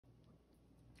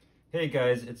Hey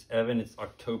guys, it's Evan. It's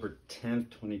October 10th,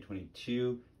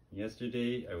 2022.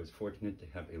 Yesterday, I was fortunate to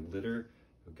have a litter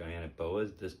of Guyana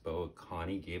boas. This boa,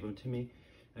 Connie, gave them to me.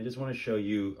 I just want to show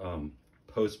you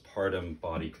postpartum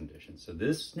body conditions. So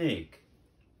this snake,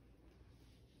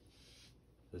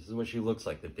 this is what she looks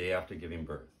like the day after giving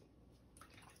birth.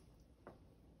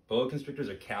 Boa constrictors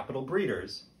are capital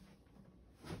breeders.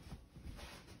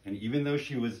 And even though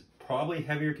she was probably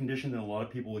heavier conditioned than a lot of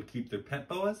people would keep their pet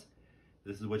boas,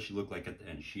 this is what she looked like at the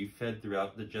end. She fed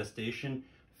throughout the gestation,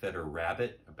 fed her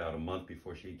rabbit about a month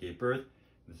before she gave birth.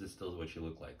 This is still what she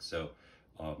looked like. So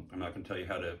I'm not going to tell you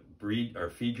how to breed or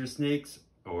feed your snakes,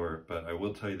 but I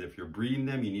will tell you that if you're breeding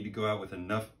them, you need to go out with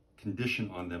enough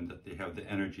condition on them that they have the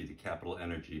energy, the capital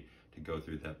energy, to go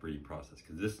through that breeding process.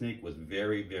 Because this snake was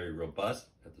very, very robust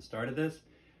at the start of this,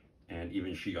 and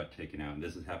even she got taken out. And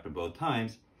this has happened both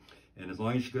times. And as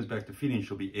long as she goes back to feeding,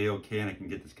 she'll be A-okay, and I can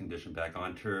get this condition back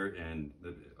onto her. And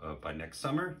by next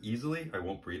summer, easily. I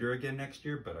won't breed her again next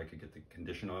year, but I could get the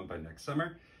condition on by next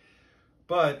summer.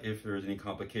 But if there's any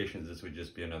complications, this would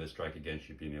just be another strike against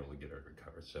you being able to get her to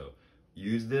recover. So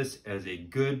use this as a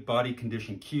good body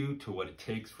condition cue to what it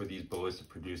takes for these boas to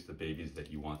produce the babies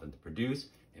that you want them to produce,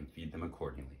 and feed them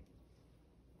accordingly.